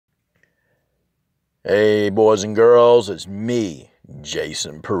Hey, boys and girls, it's me,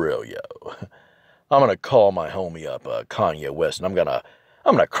 Jason Parillo. I'm gonna call my homie up, Kanye West, and I'm gonna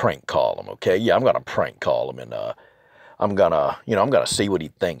crank call him, okay? Yeah, I'm gonna prank call him, and I'm gonna see what he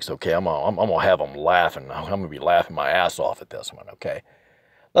thinks, okay? I'm gonna have him laughing. I'm gonna be laughing my ass off at this one, okay?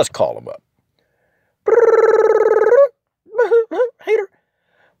 Let's call him up. Hater,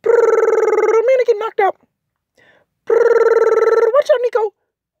 I'm gonna get knocked out. What's up, Nico?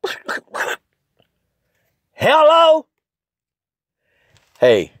 Hello.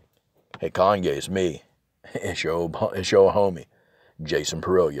 Hey, Kanye, it's me. It's your homie, Jason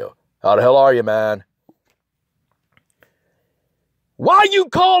Parillo. How the hell are you, man? Why you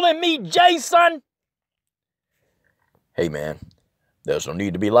calling me Jason? Hey, man, there's no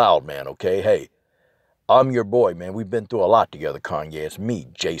need to be loud, man, okay? Hey, I'm your boy, man. We've been through a lot together, Kanye. It's me,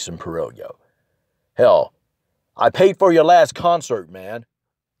 Jason Parillo. Hell, I paid for your last concert, man.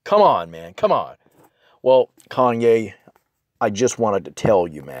 Come on, man, come on. Well, Kanye, I just wanted to tell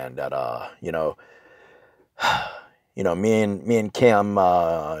you, man, that, me and Kim,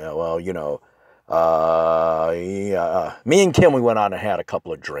 me and Kim, we went out and had a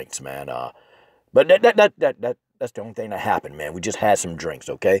couple of drinks, man. But that's the only thing that happened, man. We just had some drinks,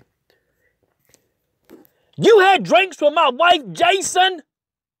 okay? You had drinks with my wife, Jason?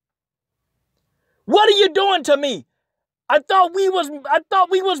 What are you doing to me? I thought we was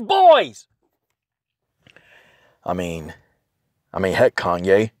boys. I mean, heck,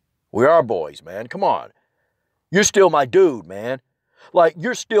 Kanye, we are boys, man. Come on. You're still my dude, man. Like,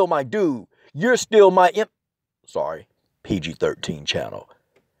 you're still my dude. You're still my sorry, PG-13 channel.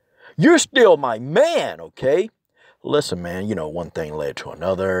 You're still my man, okay? Listen, man, one thing led to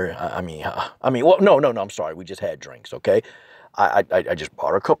another. Well, no, I'm sorry. We just had drinks, okay? I just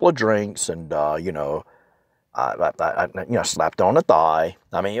bought a couple of drinks and, I slapped her on the thigh.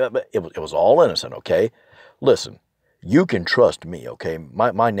 It was all innocent, okay? Listen, you can trust me, okay?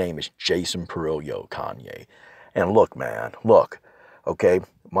 My name is Jason Parillo, Kanye. And look, man, okay?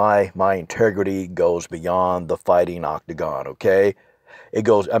 My integrity goes beyond the fighting octagon, okay? It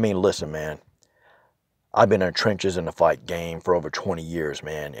goes, listen, man. I've been in the trenches in the fight game for over 20 years,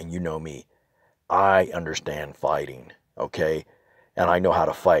 man, and you know me. I understand fighting, okay? And I know how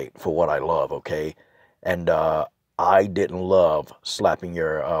to fight for what I love, okay? And I didn't love slapping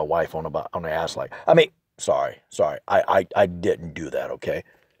your wife on the ass like, sorry. I didn't do that, okay?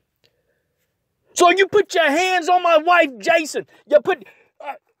 So you put your hands on my wife, Jason.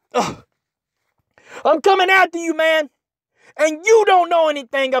 I'm coming after you, man. And you don't know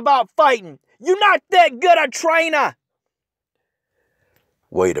anything about fighting. You're not that good a trainer.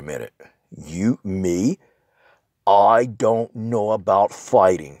 Wait a minute. Me? I don't know about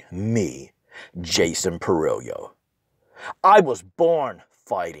fighting. Me, Jason Parillo. I was born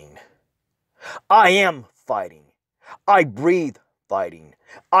fighting. I am fighting. I breathe fighting.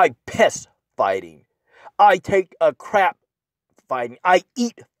 I piss fighting. I take a crap fighting. I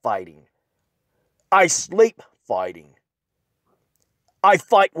eat fighting. I sleep fighting. I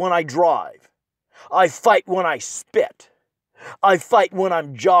fight when I drive. I fight when I spit. I fight when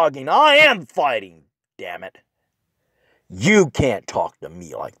I'm jogging. I am fighting, damn it. You can't talk to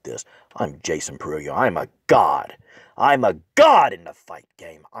me like this. I'm Jason Parillo. I'm a god. I'm a god in the fight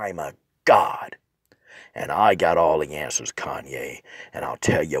game. I'm a god. And I got all the answers, Kanye. And I'll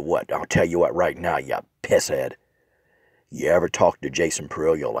tell you what right now, you pisshead. You ever talk to Jason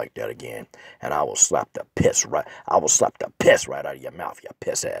Parillo like that again, and I will slap the piss right out of your mouth, you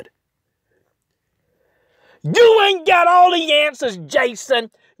pisshead. You ain't got all the answers, Jason.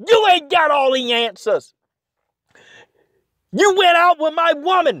 You ain't got all the answers. You went out with my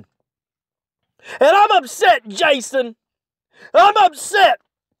woman. And I'm upset, Jason. I'm upset.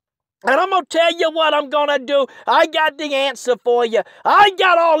 And I'm going to tell you what I'm going to do. I got the answer for you. I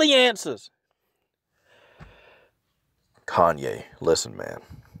got all the answers. Kanye, listen, man.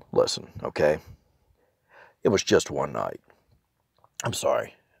 Listen, okay? It was just one night. I'm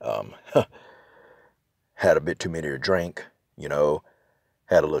sorry. Had a bit too many to drink, Had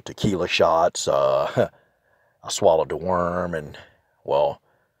a little tequila shots. I swallowed the worm and, well,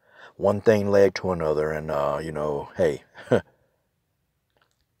 one thing led to another. And, hey,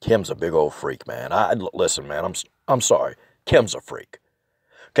 Kim's a big old freak, man. Listen, man, I'm sorry. Kim's a freak.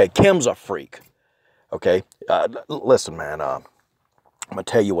 Okay, Kim's a freak. Okay, listen, man, I'm going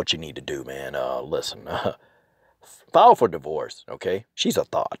to tell you what you need to do, man. Listen, file for divorce, okay? She's a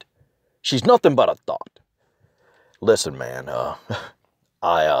thought. She's nothing but a thought. Listen, man,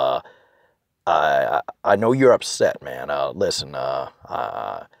 I know you're upset, man. Listen,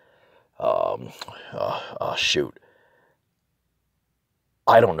 shoot.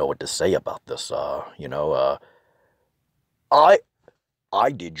 I don't know what to say about this, you know, I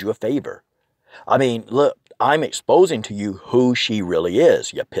did you a favor. I mean, look, I'm exposing to you who she really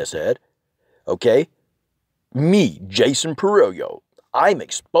is, you pisshead. Okay? Me, Jason Parillo, I'm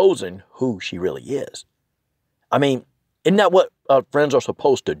exposing who she really is. I mean, isn't that what friends are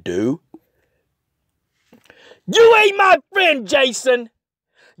supposed to do? You ain't my friend, Jason.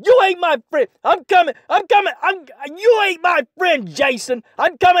 You ain't my friend. I'm coming. You ain't my friend, Jason.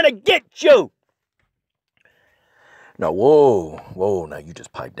 I'm coming to get you. Now, whoa. Now you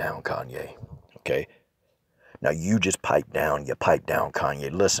just pipe down, Kanye. Okay? Now you just pipe down. You pipe down,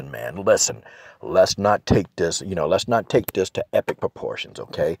 Kanye. Listen, man. Listen. Let's not take this, let's not take this to epic proportions,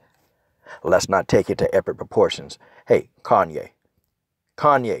 okay? Let's not take it to epic proportions. Hey, Kanye.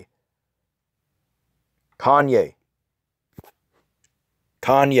 Kanye.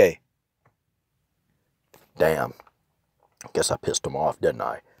 Damn. Guess I pissed him off, didn't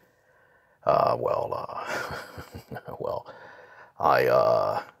I? Well,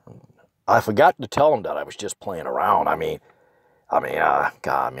 I forgot to tell him that I was just playing around.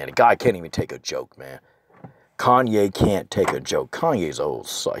 God, man, the guy can't even take a joke, man. Kanye can't take a joke. Kanye's old,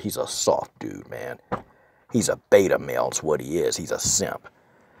 he's a soft dude, man. He's a beta male, is what he is. He's a simp.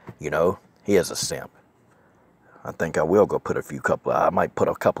 You know, he is a simp. I think I will go put I might put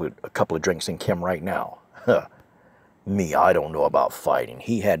a couple of drinks in Kim right now. Me, I don't know about fighting.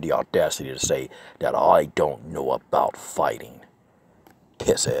 He had the audacity to say that I don't know about fighting.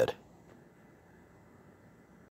 Pisshead.